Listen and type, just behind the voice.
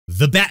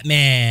The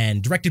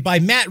Batman, directed by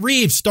Matt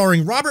Reeves,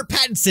 starring Robert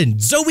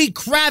Pattinson, Zoe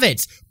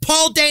Kravitz,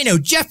 Paul Dano,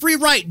 Jeffrey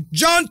Wright,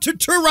 John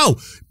Turturro,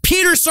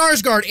 Peter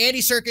Sarsgaard,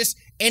 Andy Serkis,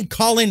 and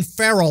Colin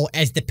Farrell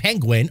as the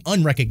Penguin,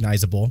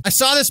 unrecognizable. I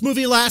saw this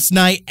movie last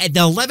night at the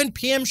 11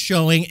 p.m.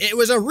 showing. It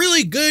was a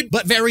really good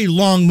but very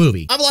long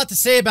movie. I have a lot to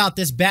say about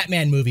this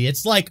Batman movie.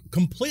 It's like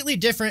completely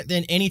different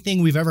than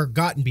anything we've ever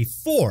gotten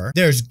before.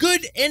 There's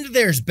good and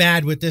there's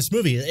bad with this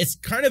movie. It's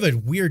kind of a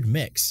weird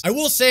mix. I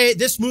will say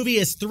this movie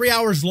is 3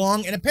 hours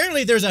long, and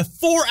apparently there's a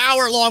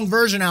 4-hour-long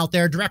version out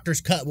there.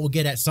 Director's cut we'll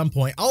get at some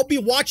point. I'll be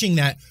watching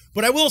that.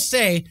 But I will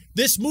say,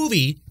 this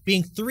movie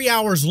being 3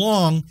 hours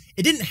long,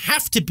 it didn't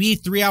have to be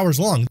 3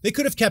 hours long. They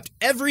could have kept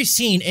every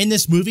scene in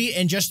this movie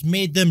and just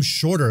made them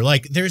shorter.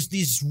 Like, there's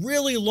these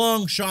really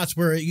long shots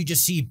where you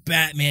just see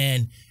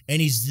Batman,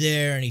 and he's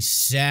there, and he's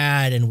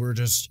sad, and we're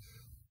just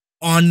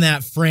on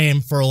that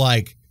frame for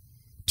like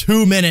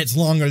 2 minutes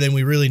longer than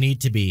we really need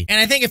to be. And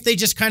I think if they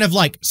just kind of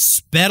like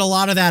sped a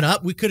lot of that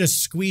up, we could have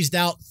squeezed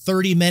out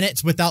 30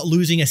 minutes without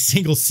losing a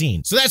single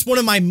scene. So that's one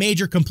of my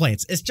major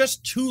complaints. It's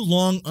just too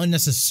long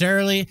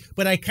unnecessarily,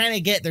 but I kind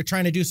of get they're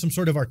trying to do some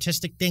sort of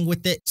artistic thing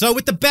with it. So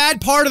with the bad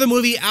part of the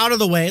movie out of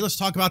the way, let's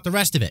talk about the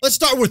rest of it. Let's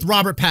start with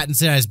Robert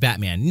Pattinson as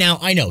Batman. Now,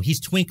 I know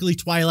he's twinkly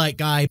Twilight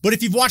guy, but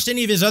if you've watched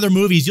any of his other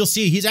movies, you'll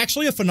see he's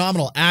actually a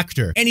phenomenal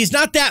actor. And he's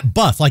not that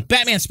buff. Like,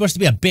 Batman's supposed to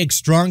be a big,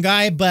 strong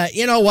guy, but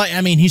you know what?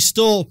 I mean, he's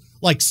still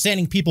like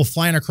sending people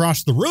flying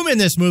across the room in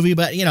this movie,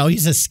 but you know,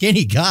 he's a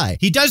skinny guy.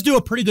 He does do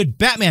a pretty good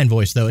Batman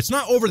voice though. It's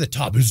not over the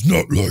top. It's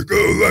not like,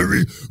 oh, very,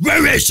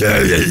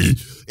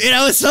 you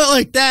know, it's not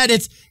like that.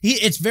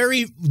 It's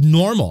very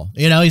normal.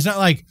 You know, he's not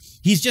like,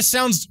 he just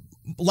sounds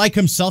like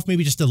himself,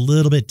 maybe just a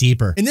little bit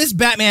deeper. And this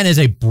Batman is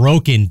a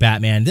broken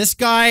Batman. This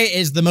guy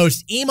is the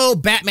most emo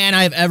Batman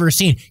I've ever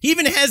seen. He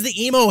even has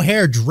the emo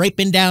hair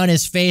draping down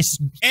his face.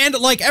 And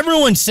like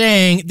everyone's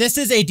saying, this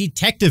is a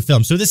detective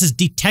film. So this is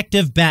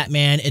Detective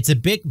Batman. It's a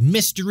big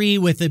mystery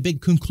with a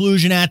big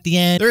conclusion at the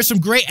end. There are some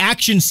great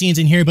action scenes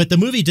in here, but the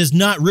movie does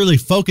not really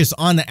focus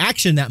on the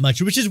action that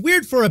much, which is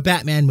weird for a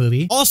Batman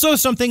movie. Also,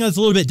 something that's a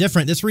little bit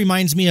different. This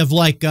reminds me of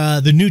like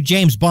the new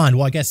James Bond.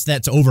 Well, I guess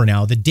that's over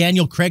now. The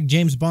Daniel Craig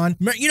James Bond.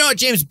 You know,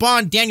 James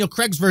Bond, Daniel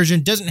Craig's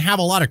version doesn't have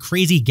a lot of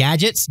crazy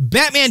gadgets.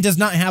 Batman does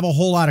not have a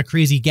whole lot of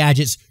crazy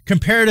gadgets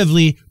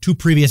comparatively to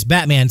previous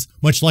Batmans,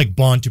 much like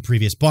Bond to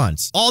previous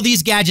Bonds. All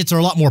these gadgets are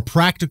a lot more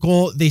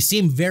practical. They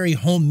seem very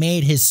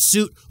homemade. His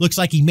suit looks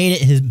like he made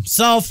it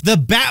himself. The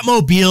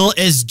Batmobile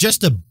is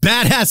just a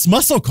badass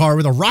muscle car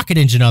with a rocket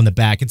engine on the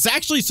back. It's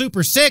actually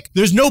super sick.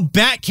 There's no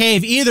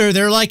Batcave either.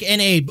 They're like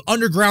in a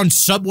underground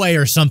subway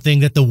or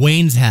something that the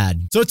Waynes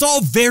had. So it's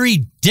all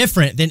very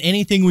different than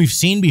anything we've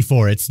seen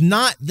before. It's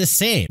not the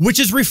same, which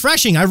is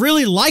refreshing. I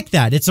really like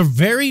that. It's a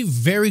very,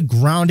 very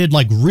grounded,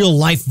 like real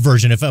life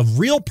version. If a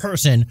real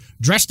person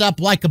dressed up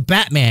like a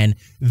Batman,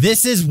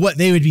 this is what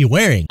they would be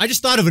wearing. I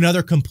just thought of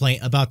another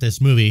complaint about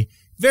this movie.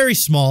 Very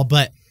small,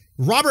 but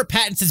Robert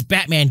Pattinson's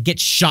Batman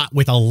gets shot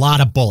with a lot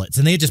of bullets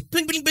and they just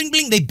bling, bling, bling,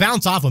 bling. They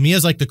bounce off him. He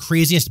has like the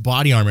craziest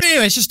body armor.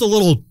 Anyway, it's just a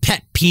little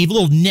pet peeve, a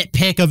little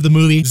nitpick of the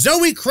movie.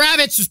 Zoe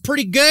Kravitz was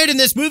pretty good in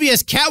this movie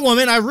as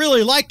Catwoman. I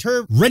really liked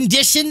her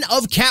rendition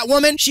of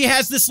Catwoman. She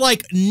has this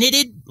like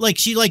knitted, like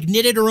she like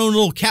knitted her own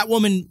little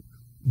Catwoman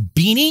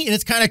beanie, and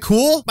it's kind of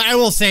cool. But I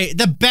will say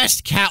the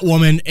best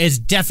Catwoman is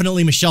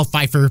definitely Michelle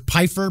Pfeiffer.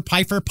 Piper.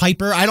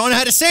 I don't know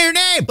how to say her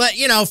name, but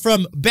you know,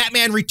 from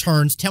Batman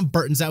Returns, Tim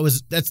Burton's,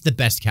 that's the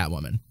best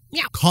Catwoman.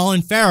 Yeah.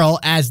 Colin Farrell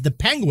as the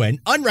Penguin,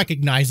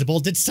 unrecognizable,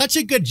 did such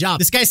a good job.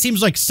 This guy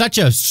seems like such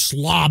a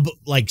slob,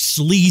 like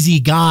sleazy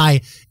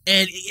guy.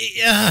 And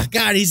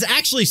God, he's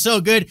actually so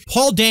good.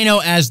 Paul Dano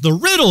as the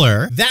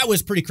Riddler, that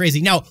was pretty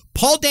crazy. Now,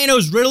 Paul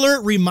Dano's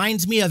Riddler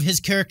reminds me of his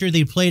character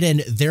they played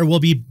in There Will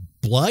Be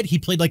Blood. He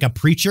played like a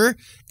preacher,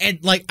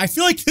 and like I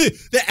feel like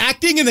the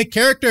acting and the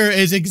character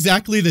is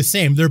exactly the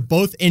same. They're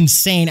both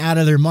insane out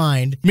of their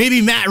mind.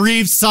 Maybe Matt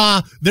Reeves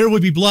saw There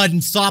Would Be Blood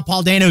and saw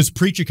Paul Dano's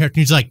preacher character,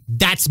 and he's like,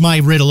 that's my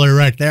Riddler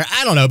right there.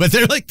 I don't know, but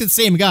they're like the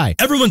same guy.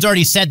 Everyone's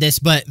already said this,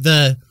 but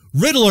the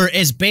Riddler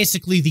is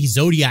basically the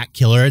Zodiac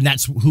killer, and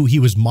that's who he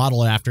was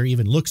modeled after,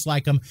 even looks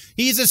like him.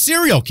 He's a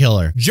serial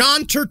killer.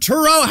 John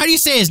Turturro, how do you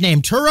say his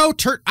name?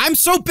 I'm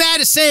so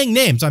bad at saying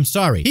names, I'm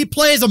sorry. He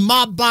plays a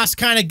mob boss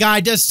kind of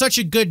guy, does such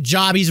a good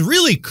job. He's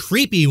really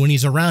creepy when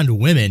he's around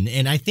women,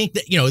 and I think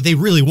that, you know, they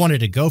really wanted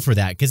to go for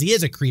that, because he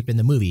is a creep in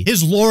the movie.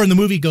 His lore in the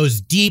movie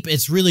goes deep.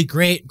 It's really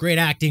great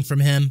acting from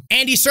him.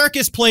 Andy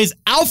Serkis plays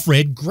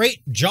Alfred,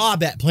 great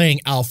job at playing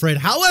Alfred.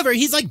 However,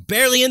 he's like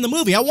barely in the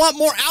movie. I want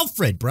more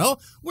Alfred, bro.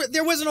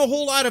 There wasn't a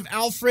whole lot of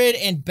Alfred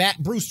and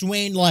Bruce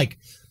Wayne, like,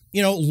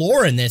 you know,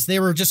 lore in this.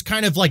 They were just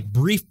kind of like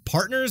brief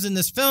partners in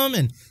this film,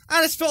 and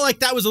I just felt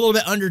like that was a little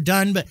bit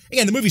underdone. But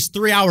again, the movie's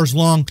 3 hours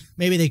long.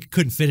 maybe they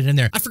couldn't fit it in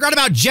there. I forgot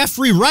about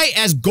Jeffrey Wright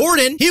as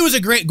Gordon. He was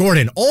a great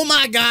Gordon. Oh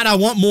my God, I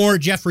want more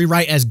Jeffrey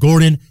Wright as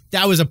Gordon.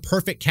 That was a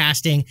perfect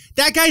casting.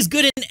 That guy's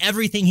good in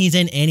everything he's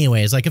in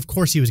anyways. Like, of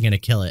course he was gonna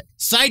kill it.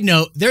 Side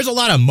note, there's a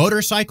lot of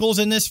motorcycles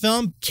in this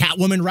film.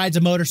 Catwoman rides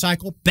a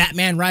motorcycle.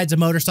 Batman rides a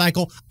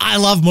motorcycle. I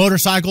love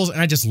motorcycles, and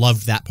I just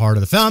loved that part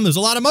of the film. There's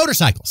a lot of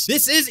motorcycles.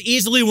 This is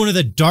easily one of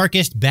the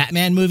darkest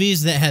Batman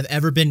movies that have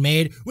ever been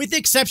made, with the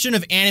exception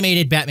of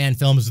animated Batman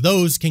films.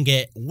 Those can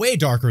get way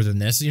darker than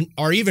this,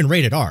 or even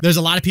rated R. There's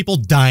a lot of people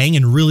dying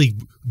in really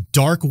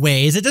dark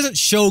ways. It doesn't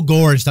show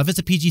gore and stuff. It's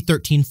a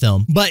PG-13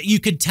 film, but you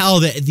could tell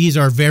that these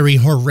are very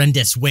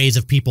horrendous ways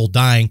of people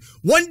dying.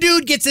 One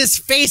dude gets his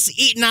face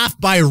eaten off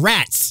by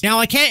rats. Now,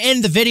 I can't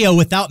end the video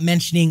without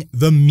mentioning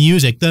the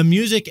music. The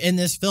music in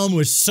this film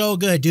was so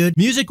good, dude.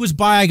 Music was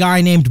by a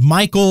guy named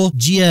Michael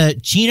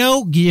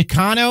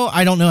Giacchino.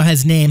 I don't know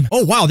his name.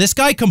 Oh, wow. This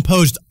guy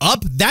composed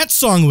Up. That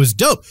song was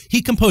dope.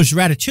 He composed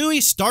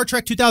Ratatouille, Star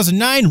Trek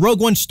 2009, Rogue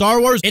One,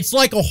 Star Wars. It's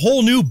like a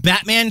whole new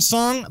Batman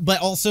song,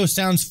 but also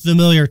sounds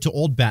familiar to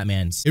old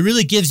Batmans. It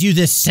really gives you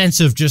this sense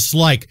of just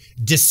like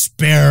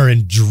despair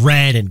and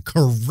dread and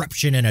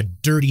corruption in a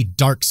dirty,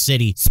 dark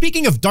city.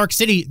 Speaking of dark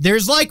city,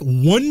 there's like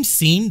one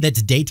scene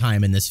that's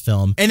daytime in this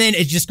film, and then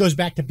it just goes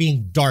back to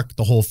being dark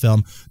the whole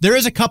film. There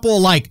is a couple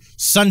like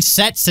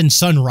sunsets and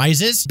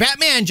sunrises.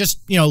 Batman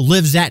just, you know,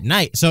 lives at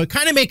night, so it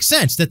kind of makes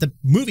sense that the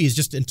movie is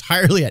just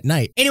entirely at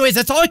night. Anyways,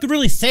 that's all I could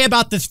really say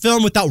about this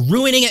film without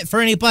ruining it for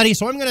anybody,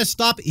 so I'm gonna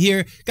stop it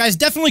here. Guys,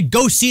 definitely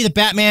go see the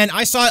Batman.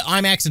 I saw it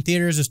IMAX in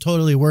theaters. It's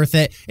totally worth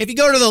it. If you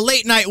go to the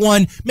late night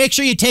one, make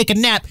sure you take a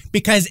nap,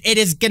 because it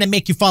is gonna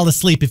make you fall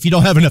asleep if you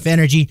don't have enough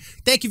energy.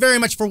 Thank you very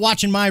much for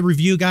watching my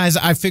review, guys.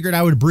 I figured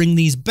I would bring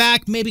these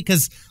back, maybe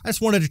because I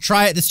just wanted to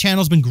try it. This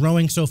channel's been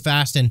growing so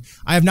fast, and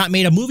I have not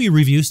made a movie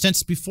review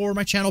since before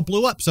my channel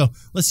blew up, so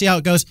let's see how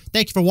it goes.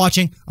 Thank you for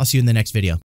watching. I'll see you in the next video.